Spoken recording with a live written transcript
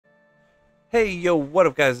Hey, yo, what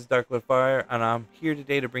up, guys? It's Darkwood Fire, and I'm here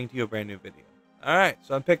today to bring to you a brand new video. Alright,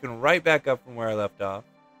 so I'm picking right back up from where I left off.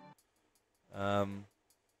 Um,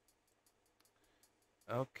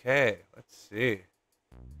 okay, let's see.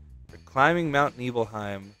 We're climbing Mount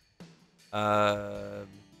Nibelheim. Uh,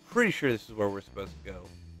 Pretty sure this is where we're supposed to go.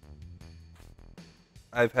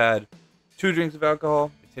 I've had 2 drinks of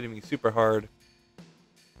alcohol. It's hitting me super hard.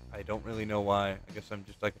 I don't really know why. I guess I'm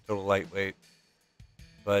just like a total lightweight.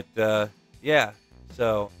 But, yeah,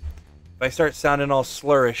 so if I start sounding all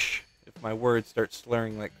slurish, if my words start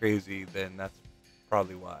slurring like crazy, then that's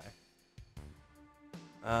probably why.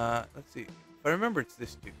 Let's see. If I remember, it's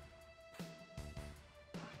this dude.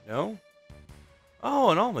 No? Oh,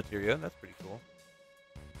 an all materia. That's pretty cool.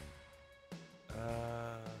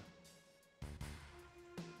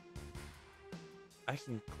 I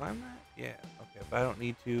can climb that? Yeah. Okay, but I don't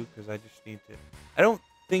need to because I just need to. I don't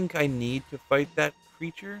think I need to fight that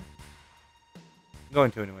creature. I'm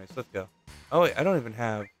going to anyways. Let's go. Oh wait, I don't even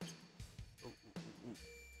have.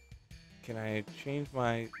 Can I change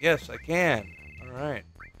my? Yes, I can. All right.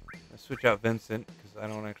 Let's switch out Vincent because I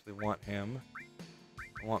don't actually want him.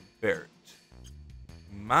 I want Barret.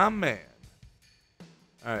 My man.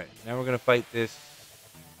 All right. Now we're gonna fight this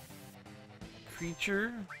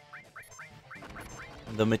creature.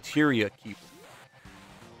 The Materia Keeper.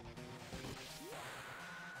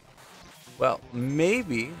 Well,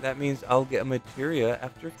 maybe that means I'll get a Materia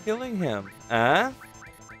after killing him. No,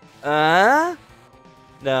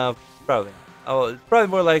 probably not. Oh, it's probably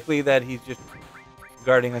more likely that he's just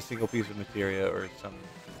guarding a single piece of Materia or some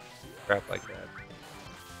crap like that.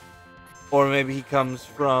 Or maybe he comes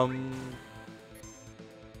from...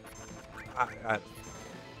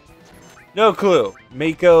 no clue.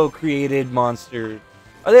 Mako created monsters.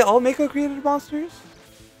 Are they all Mako created monsters?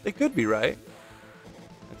 They could be, right?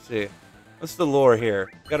 Let's see. What's the lore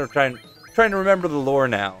here? Gotta trying to remember the lore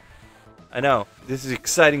now. I know. This is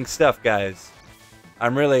exciting stuff, guys.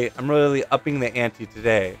 I'm really upping the ante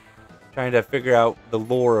today. Trying to figure out the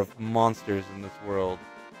lore of monsters in this world.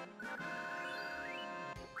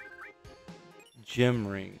 Gem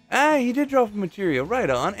ring. Ah, he did drop a material. Right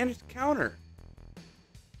on. And it's counter.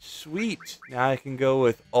 Sweet. Now I can go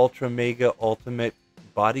with Ultra Mega Ultimate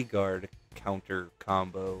Bodyguard counter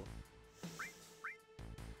combo.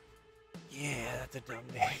 Yeah, that's a dumb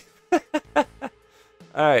name.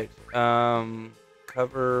 Alright.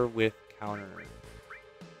 Cover with counter.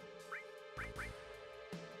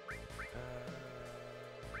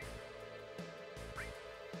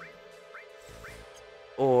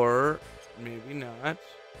 Or maybe not. Let's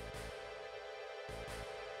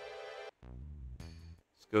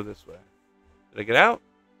go this way. Did I get out?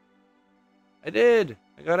 I did.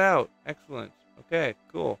 I got out. Excellent. Okay,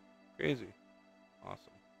 cool. Crazy. Awesome.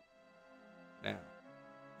 Now,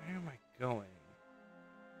 where am I going?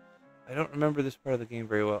 I don't remember this part of the game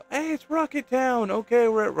very well. Hey, it's Rocket Town! Okay,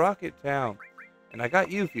 we're at Rocket Town. And I got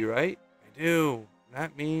Yuffie, right? I do.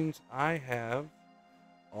 That means I have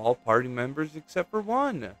all party members except for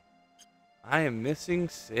one. I am missing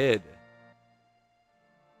Sid.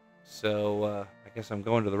 So, I guess I'm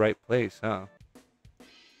going to the right place, huh?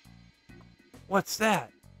 What's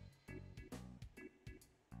that?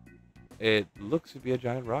 It looks to be a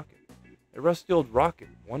giant rocket. A rusty old rocket.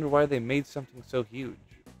 Wonder why they made something so huge.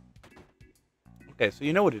 Okay, so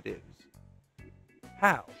you know what it is.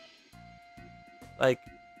 How? Like,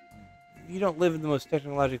 you don't live in the most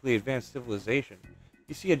technologically advanced civilization.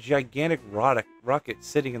 You see a gigantic rocket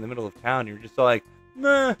sitting in the middle of town, and you're just like,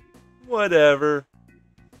 meh, whatever.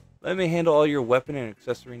 Let me handle all your weapon and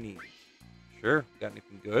accessory needs. Sure, got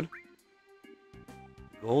anything good?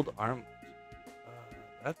 Gold armlet.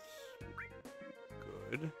 That's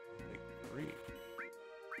good. Take 3.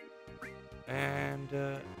 And,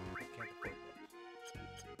 I can't afford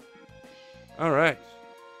that. Alright.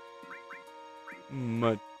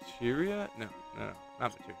 Materia? No,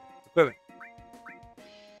 not materia. Equipment.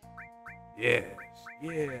 Yes.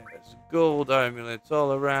 Gold amulets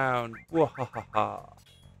all around. Wahahaha.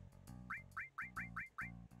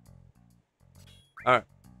 Alright.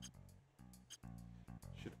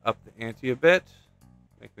 Should up the ante a bit.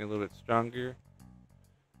 Make me a little bit stronger.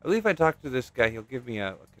 I believe if I talk to this guy, he'll give me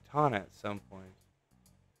a katana at some point.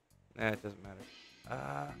 Nah, it doesn't matter.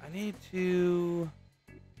 I need to...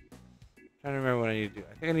 trying to remember what I need to do.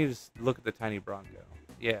 I think I need to look at the tiny Bronco.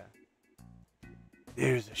 Yeah.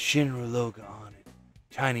 There's a Shinra logo on it.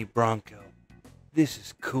 Tiny Bronco. This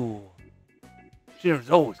is cool. Shinra's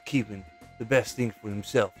always keeping the best things for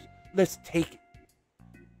themselves. Let's take it.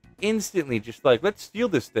 Instantly, just like, let's steal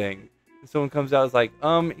this thing. And someone comes out and is like,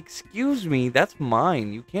 excuse me, that's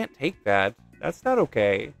mine. You can't take that. That's not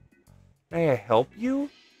okay. May I help you?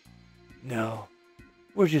 No.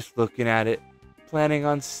 We're just looking at it, planning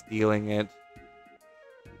on stealing it.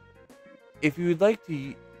 If you would like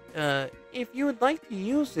to,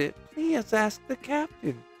 use it, please ask the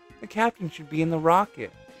captain. The captain should be in the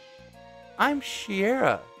rocket. I'm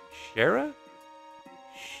Shira. Shira?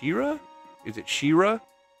 Shira? Is it Shira?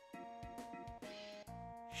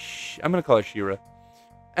 I'm gonna call her Shira.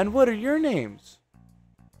 And what are your names?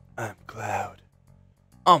 I'm Cloud.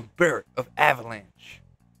 I'm Barrett of Avalanche.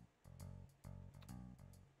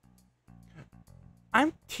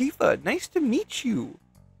 I'm Tifa. Nice to meet you.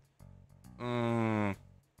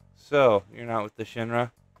 So, you're not with the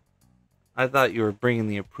Shinra? I thought you were bringing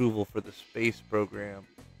the approval for the space program.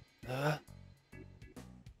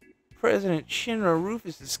 President Shinra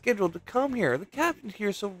Rufus is scheduled to come here. The captain's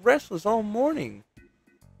here so restless all morning.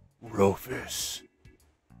 Rufus.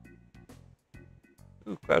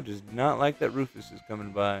 Ooh, Cloud does not like that Rufus is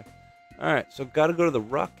coming by. Alright, so gotta go to the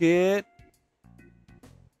rocket.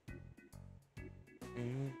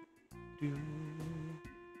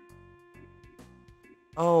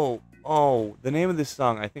 Oh, the name of this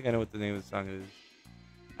song. I think I know what the name of the song is.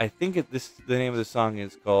 I think the name of the song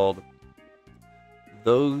is called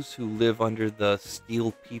Those Who Live Under the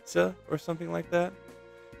Steel Pizza or something like that.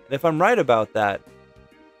 And if I'm right about that,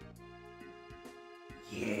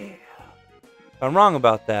 yeah. If I'm wrong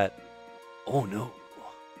about that, oh no.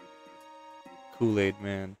 Kool-Aid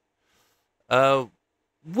Man. What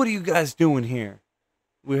are you guys doing here?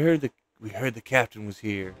 We heard the captain was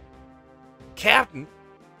here. Captain?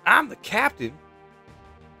 I'm the captain.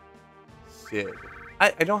 Sid. I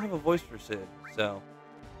don't have a voice for Sid, so.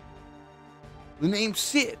 The name's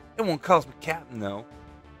Sid. Everyone calls me captain, though.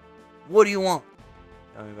 What do you want?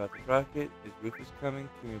 Tell me about the rocket. Is Rufus coming?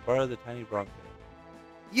 Can we borrow the tiny Bronco?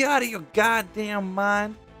 You out of your goddamn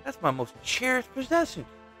mind? That's my most cherished possession.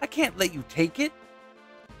 I can't let you take it.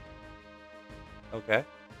 Okay.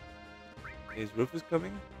 Is Rufus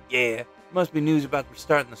coming? Yeah. Must be news about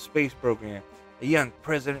starting the space program. A young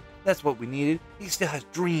president. That's what we needed. He still has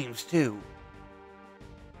dreams, too.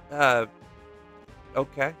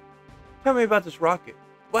 Okay. Tell me about this rocket.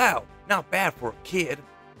 Wow, not bad for a kid.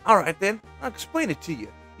 Alright then, I'll explain it to you.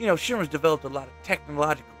 You know, Shinra's developed a lot of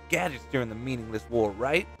technological gadgets during the meaningless war,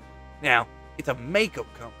 right? Now, it's a Mako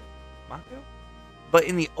company. Mako? But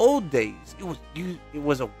in the old days, it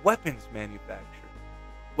was a weapons manufacturer.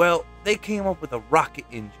 Well, they came up with a rocket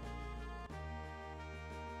engine.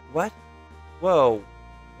 What? Whoa.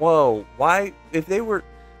 Why? If they were...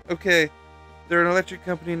 Okay, they're an electric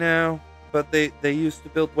company now, but they used to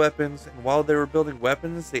build weapons, and while they were building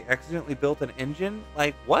weapons, they accidentally built an engine?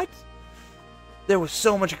 Like, what? There was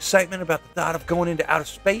so much excitement about the thought of going into outer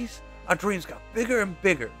space, our dreams got bigger and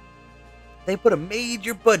bigger. They put a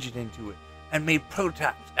major budget into it, and made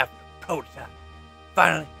prototypes after prototype.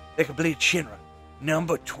 Finally, they completed Shinra,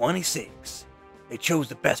 number 26. They chose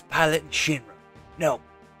the best pilot in Shinra. No,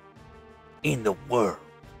 in the world.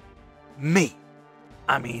 Me.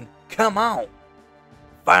 I mean, come on.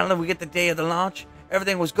 Finally, we get the day of the launch.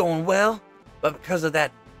 Everything was going well, but because of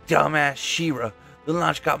that dumbass Shira, the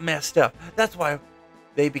launch got messed up. That's why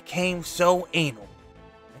they became so anal.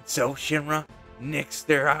 And so Shinra nixed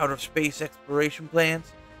their outer space exploration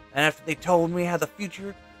plans. And after they told me how the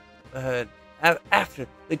future, after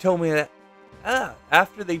they told me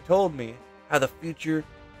how the future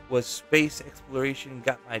was space exploration,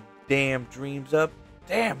 got my damn dreams up.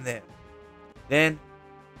 Damn them. Then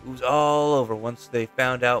it was all over once they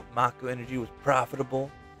found out Mako Energy was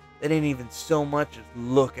profitable. They didn't even so much as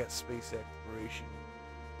look at space exploration.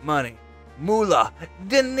 Money, moolah,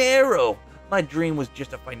 dinero. My dream was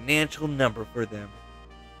just a financial number for them.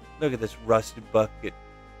 Look at this rusted bucket.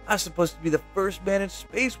 I'm supposed to be the first man in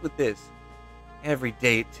space with this. Every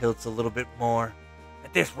day it tilts a little bit more.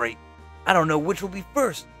 At this rate, I don't know which will be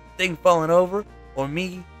first, the thing falling over or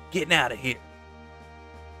me getting out of here.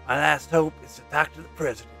 My last hope is to talk to the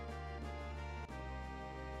president.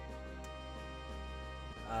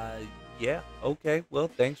 Yeah, okay. Well,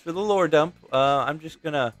 thanks for the lore dump. I'm just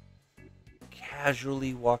gonna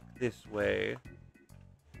casually walk this way.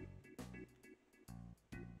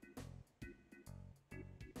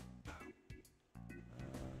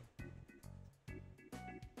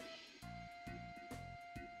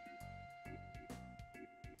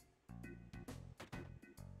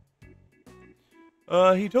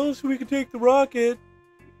 He told us we could take the rocket.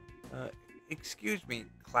 Excuse me,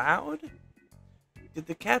 Cloud? Did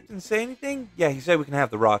the captain say anything? Yeah, he said we can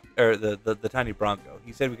have the tiny Bronco.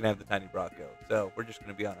 He said we can have the tiny Bronco. So we're just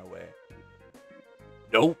gonna be on our way.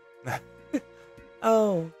 Nope.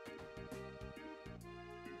 Oh.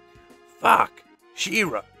 Fuck.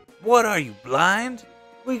 Shira. What are you, blind?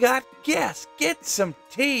 We got guests. Get some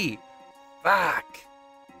tea. Fuck.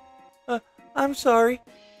 I'm sorry.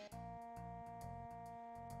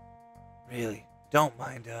 Really, don't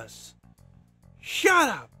mind us. Shut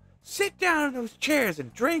up! Sit down in those chairs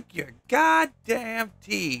and drink your goddamn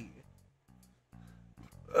tea.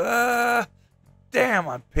 Damn,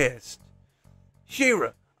 I'm pissed.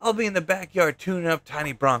 She-Ra, I'll be in the backyard tuning up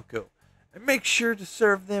Tiny Bronco. And make sure to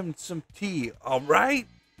serve them some tea, alright?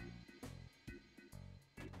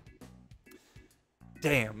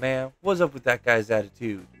 Damn, man, what's up with that guy's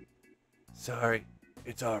attitude? Sorry,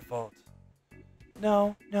 it's our fault.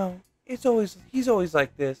 No, he's always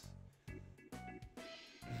like this.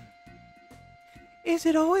 Is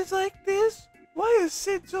it always like this? Why is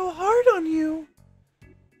Sid so hard on you?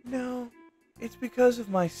 No, it's because of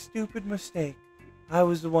my stupid mistake. I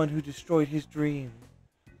was the one who destroyed his dream.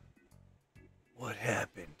 What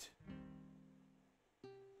happened?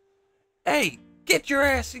 Hey, get your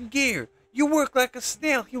ass in gear. You work like a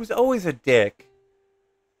snail. He was always a dick.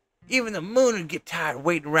 Even the moon would get tired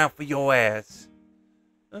waiting around for your ass.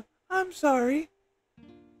 I'm sorry.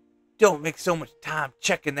 Don't make so much time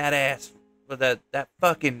checking that ass for that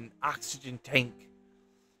fucking oxygen tank.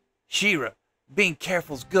 She-Ra, being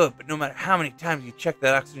careful's good, but no matter how many times you check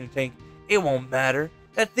that oxygen tank, it won't matter.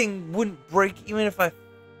 That thing wouldn't break even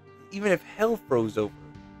if hell froze over.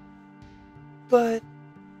 But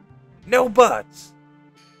no buts.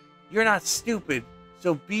 You're not stupid,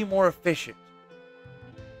 so be more efficient.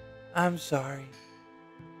 I'm sorry.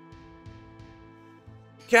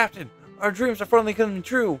 Captain, our dreams are finally coming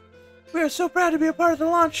true. We are so proud to be a part of the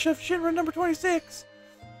launch of Shinra number 26.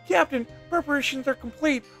 Captain, preparations are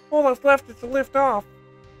complete. All that's left is to lift off.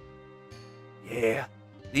 Yeah,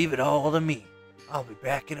 leave it all to me. I'll be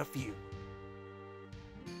back in a few.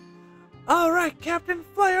 Alright, Captain,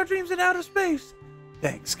 fly our dreams in outer space.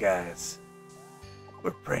 Thanks, guys.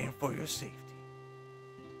 We're praying for your safety.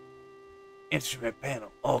 Instrument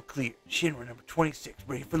panel, all clear. Shinra number 26,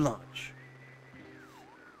 ready for launch.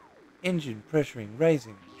 Engine pressuring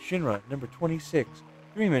rising. Shinra number 26.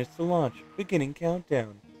 3 minutes to launch. Beginning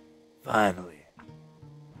countdown. Finally.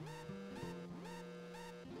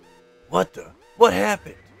 What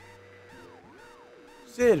happened?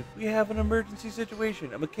 Sid, we have an emergency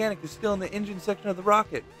situation. A mechanic is still in the engine section of the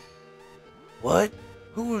rocket. What?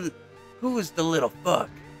 Who is the little fuck?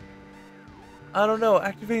 I don't know.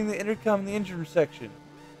 Activating the intercom in the engine section.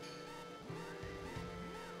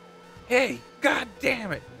 Hey, god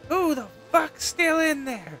damn it! Who the fuck's still in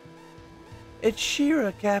there? It's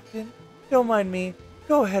She-Ra, Captain. Don't mind me.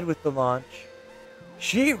 Go ahead with the launch.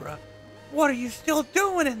 She-Ra? What are you still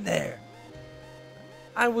doing in there?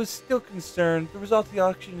 I was still concerned. The result of the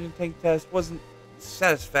oxygen tank test wasn't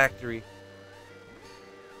satisfactory.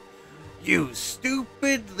 You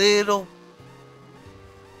stupid little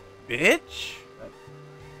bitch.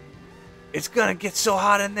 It's gonna get so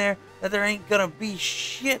hot in there that there ain't gonna be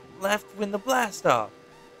shit left when the blast off.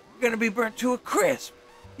 You're gonna be burnt to a crisp.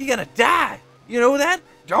 You're gonna die. You know that,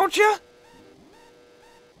 don't you?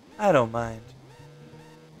 I don't mind.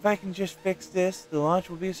 If I can just fix this, the launch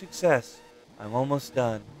will be a success. I'm almost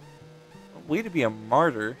done. Way to be a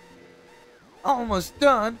martyr. Almost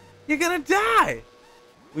done? You're gonna die!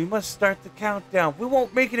 We must start the countdown. We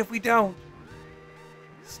won't make it if we don't.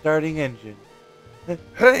 Starting engine.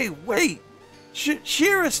 Hey, wait!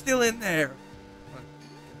 She-Ra's still in there!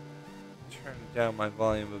 Turn down my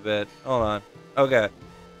volume a bit. Hold on. Okay.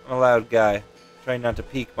 I'm a loud guy. Trying not to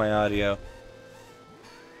peak my audio.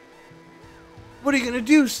 What are you gonna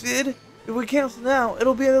do, Sid? If we cancel now,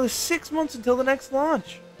 it'll be another 6 months until the next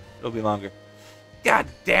launch. It'll be longer. God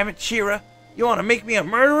damn it, She-Ra! You wanna make me a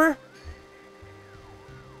murderer?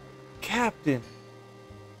 Captain.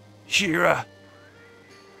 She-Ra.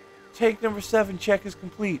 Tank number 7 check is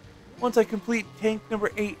complete. Once I complete tank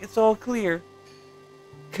number 8, it's all clear.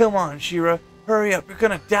 Come on, She-Ra. Hurry up, you're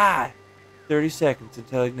gonna die. 30 seconds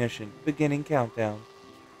until ignition. Beginning countdown.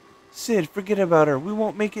 Sid, forget about her. We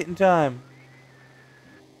won't make it in time.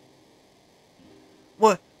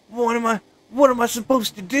 What am I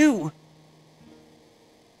supposed to do?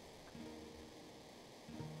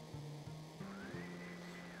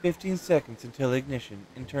 "15 seconds until ignition.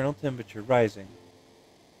 Internal temperature rising."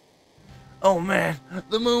 Oh man,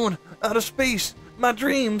 the moon, out of space, my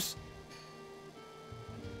dreams.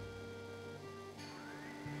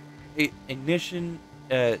 Ignition,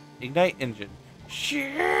 ignite engine.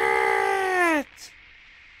 Shit!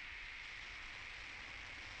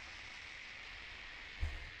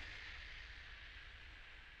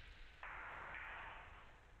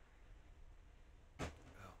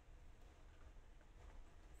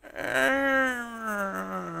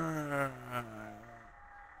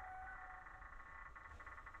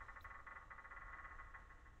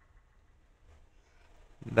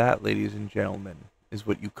 That, ladies and gentlemen, is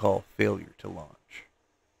what you call failure to launch.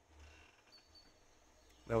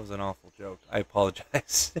 That was an awful joke. I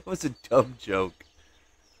apologize. That was a dumb joke.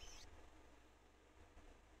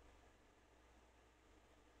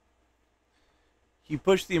 He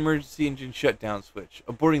pushed the emergency engine shutdown switch,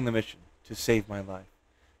 aborting the mission to save my life.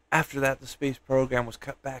 After that, the space program was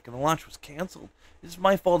cut back and the launch was canceled. It's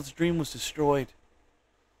my fault his dream was destroyed.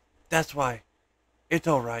 That's why. It's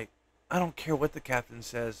alright. I don't care what the captain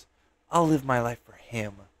says. I'll live my life for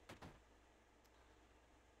him.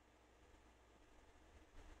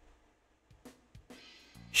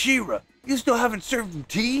 Shira, you still haven't served him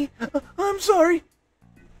tea? I'm sorry.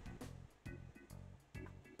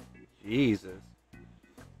 Jesus.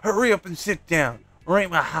 Hurry up and sit down, or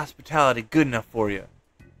ain't my hospitality good enough for you?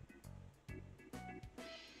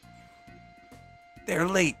 They're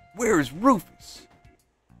late. Where is Rufus?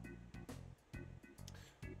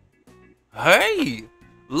 Hey,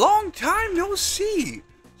 long time no see.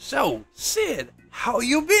 So, Sid, how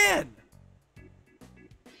you been?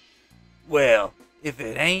 Well, if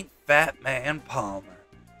it ain't Fat Man Palmer,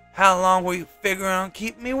 how long were you figuring on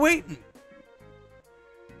keeping me waiting?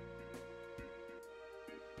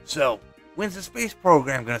 So, when's the space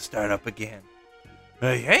program gonna start up again?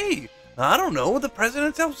 Hey, I don't know. The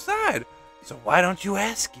president's outside, so why don't you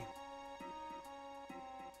ask him?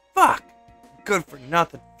 Fuck! Good for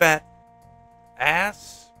nothing, fat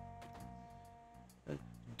ass.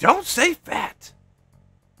 Don't say fat.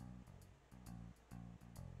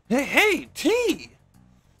 Hey, tea!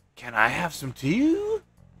 Can I have some tea?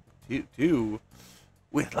 Tea?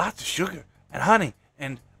 With lots of sugar and honey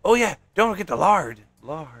and, oh yeah, don't forget the lard.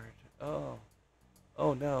 Lard. Oh.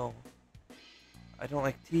 Oh no. I don't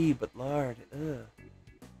like tea, but lard. Ugh.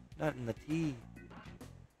 Not in the tea.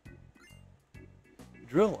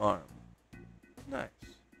 Drill arm. Nice.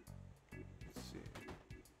 Let's see.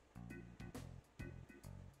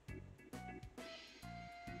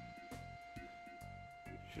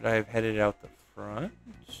 Should I have headed out the front?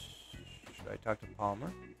 Should I talk to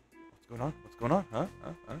Palmer? What's going on? What's going on? Huh?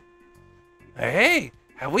 Hey,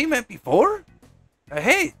 have we met before?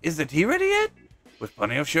 Hey, is the tea ready yet? With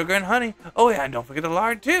plenty of sugar and honey. Oh yeah, and don't forget the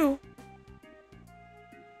lard too.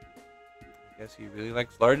 I guess he really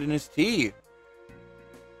likes lard in his tea.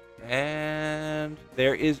 And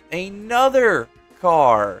there is another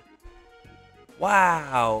car.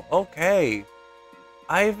 Wow, okay.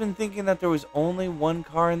 I've been thinking that there was only one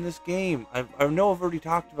car in this game. I know I've already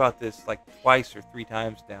talked about this like twice or 3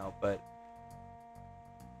 times now, but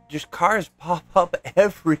just cars pop up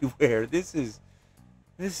everywhere. This is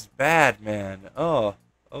bad, man. Oh,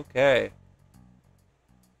 okay.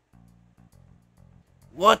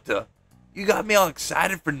 What the? You got me all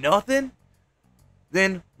excited for nothing?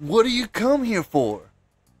 Then what do you come here for?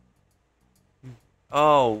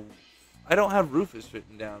 Oh, I don't have Rufus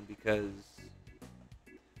written down because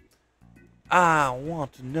I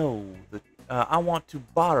want to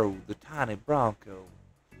borrow the tiny Bronco.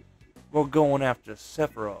 We're going after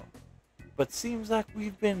Sephiroth, but seems like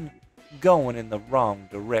we've been going in the wrong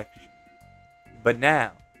direction. But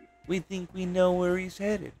now, we think we know where he's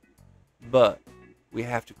headed, but we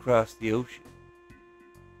have to cross the ocean.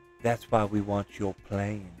 That's why we want your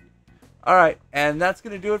plane. Alright, and that's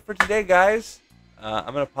going to do it for today, guys.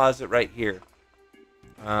 I'm going to pause it right here.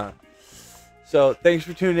 So, thanks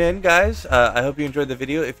for tuning in, guys. I hope you enjoyed the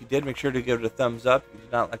video. If you did, make sure to give it a thumbs up. If you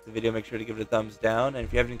did not like the video, make sure to give it a thumbs down. And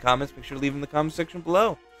if you have any comments, make sure to leave them in the comment section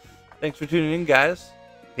below. Thanks for tuning in, guys.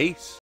 Peace.